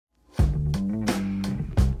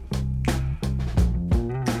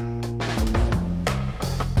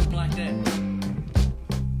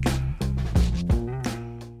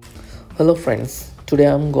Hello friends, today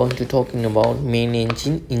I'm going to talking about main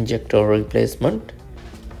engine injector replacement.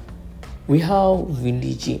 We have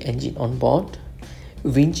WINGD engine on board.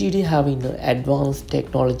 WINGD having an advanced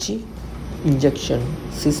technology injection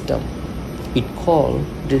system. It called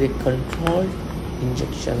direct control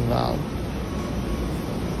injection valve.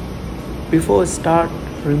 Before start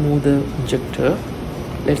remove the injector,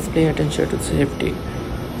 let's pay attention to safety.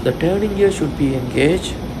 The turning gear should be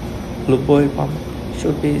engaged. Lube oil pump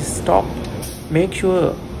should be stopped. Make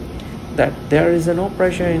sure that there is no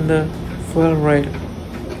pressure in the fuel rail.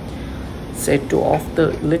 Set to off the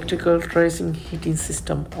electrical tracing heating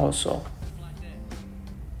system also.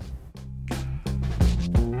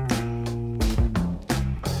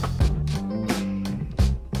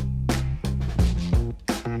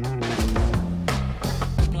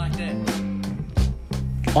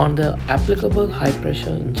 On the applicable high pressure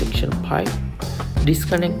injection pipe,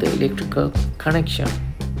 disconnect the electrical connection,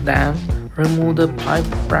 then remove the pipe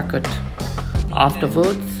bracket.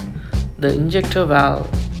 Afterwards, the injector valve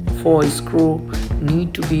 4 screw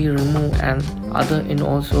need to be removed, and other end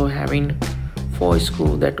also having 4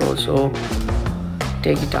 screw that also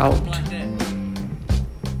take it out.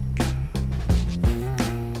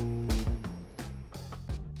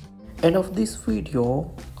 End of this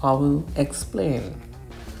video, I will explain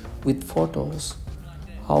with photos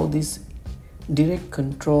how this direct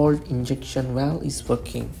controlled injection valve is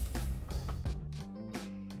working.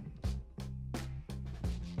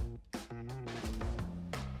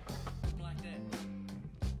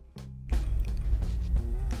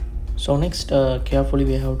 So next, carefully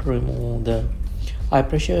we have to remove the high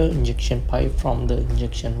pressure injection pipe from the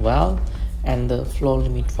injection valve and the flow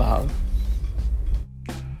limit valve.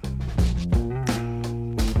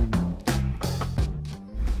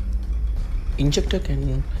 Injector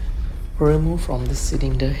can remove from the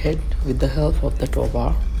cylinder head with the help of the tow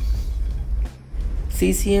bar.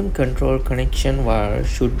 CCM control connection wire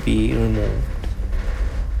should be removed.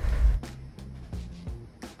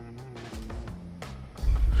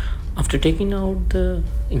 After taking out the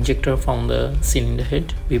injector from the cylinder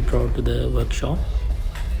head, we brought to the workshop.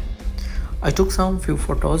 I took some few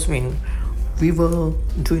photos when we were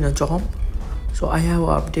doing a job, so I have an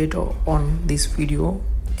update on this video.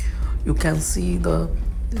 You can see the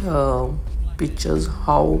pictures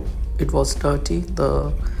how it was dirty,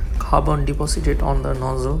 the carbon deposited on the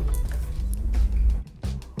nozzle.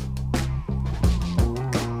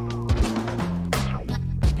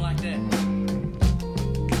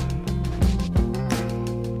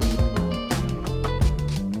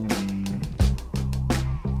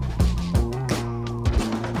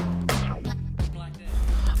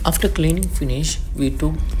 After cleaning finish, we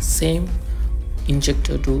took same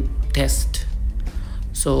injector to test.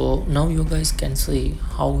 So now you guys can see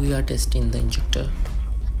how we are testing the injector.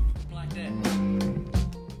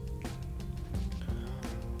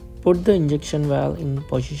 Put the injection valve in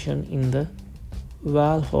position in the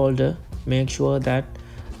valve holder. Make sure that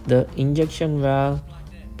the injection valve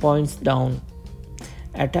points down.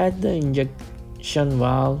 Attach the injection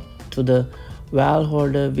valve to the valve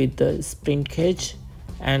holder with the sprint cage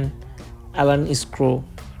and Allen screw.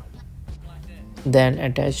 Then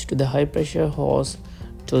attach to the high pressure hose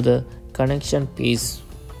to the connection piece.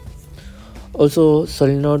 Also,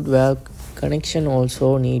 solenoid valve connection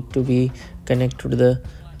also need to be connected to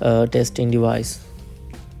the testing device.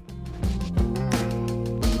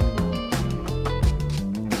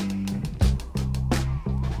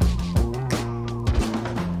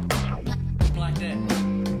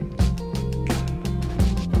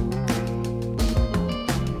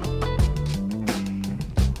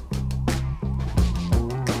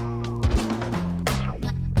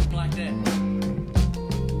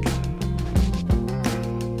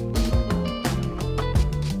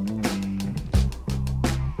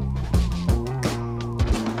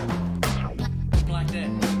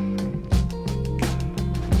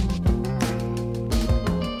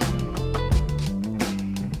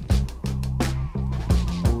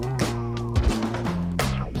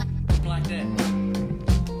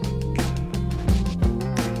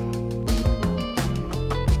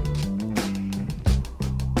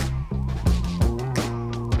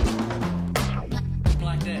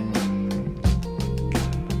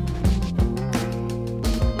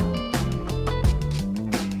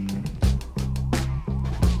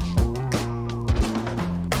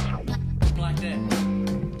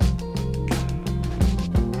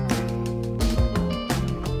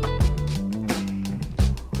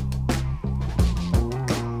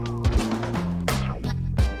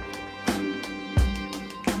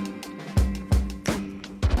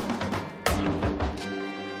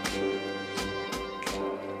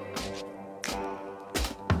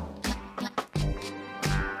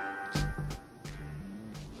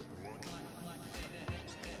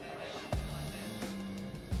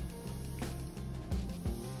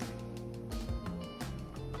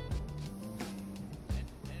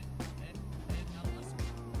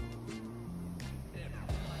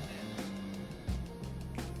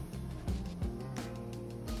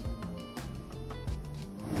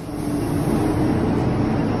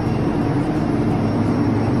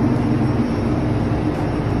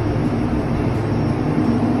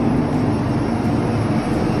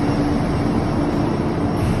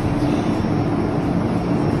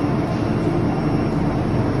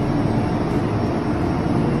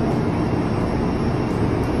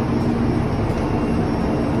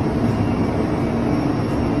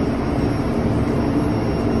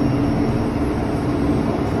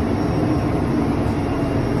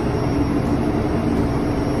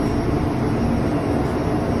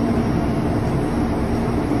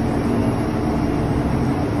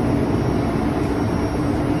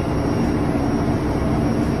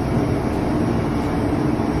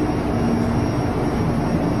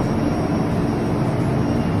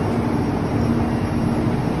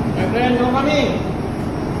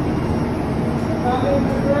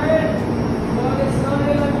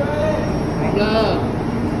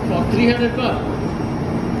 for 300 car.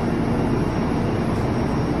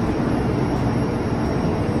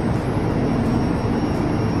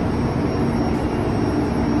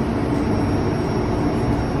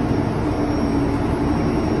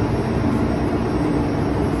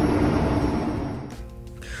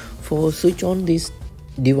 For switch on this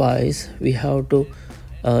device, we have to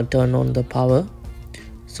turn on the power.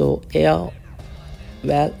 So air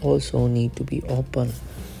valve also need to be open.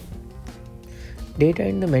 Data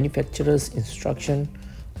in the manufacturer's instruction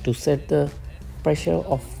to set the pressure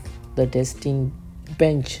of the testing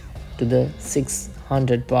bench to the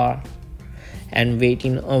 600 bar and wait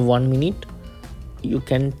in 1 minute. You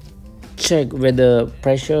can check whether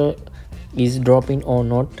pressure is dropping or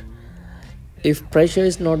not. If pressure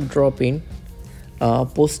is not dropping,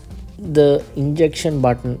 push the injection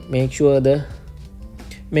button. Make sure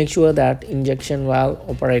that injection valve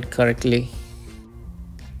operate correctly.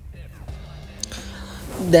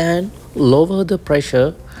 Then lower the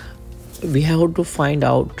pressure. We have to find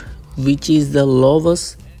out which is the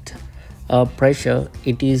lowest pressure.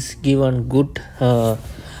 It is given good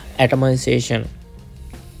atomization.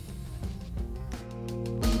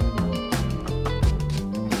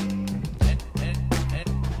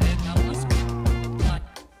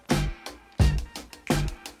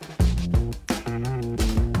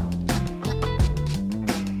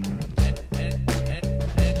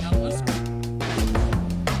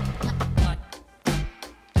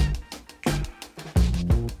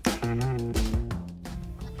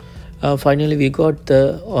 Finally, we got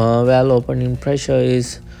the valve opening pressure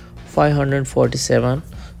is 547.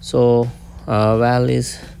 So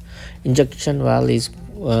injection valve is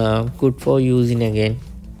good for using again.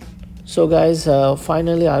 So guys,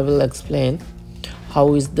 finally I will explain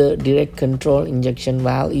how is the direct control injection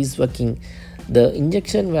valve is working. The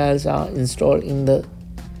injection valves are installed in the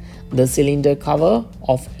cylinder cover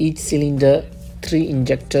of each cylinder, 3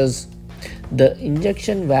 injectors. The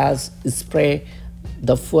injection valves spray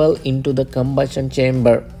the fuel into the combustion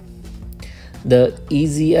chamber. The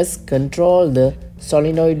ECS control the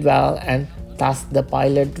solenoid valve and thus the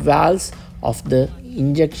pilot valves of the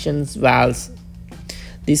injection valves.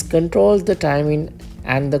 This controls the timing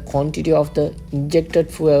and the quantity of the injected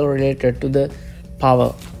fuel related to the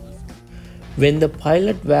power. When the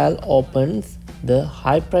pilot valve opens, the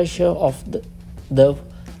high pressure of the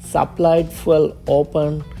supplied fuel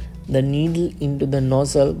opens the needle into the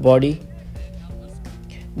nozzle body.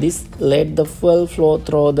 This let the fuel flow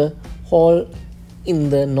through the hole in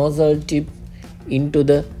the nozzle tip into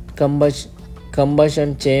the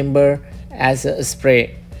combustion chamber as a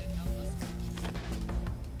spray.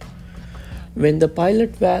 When the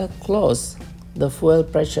pilot valve closes, the fuel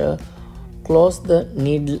pressure closes the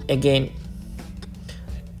needle again.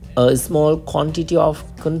 A small quantity of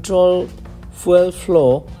controlled fuel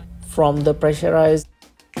flow from the pressurized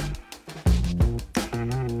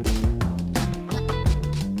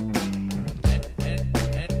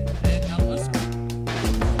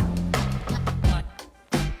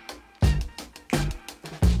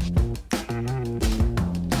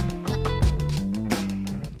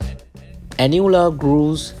annular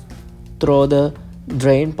grooves through the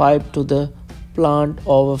drain pipe to the plant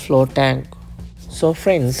overflow tank. So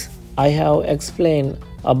friends, I have explained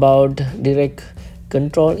about direct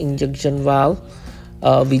control injection valve,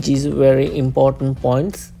 which is very important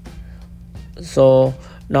points. So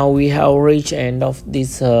now we have reached end of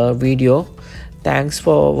this video. Thanks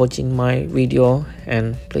for watching my video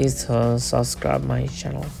and please subscribe my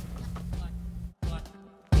channel.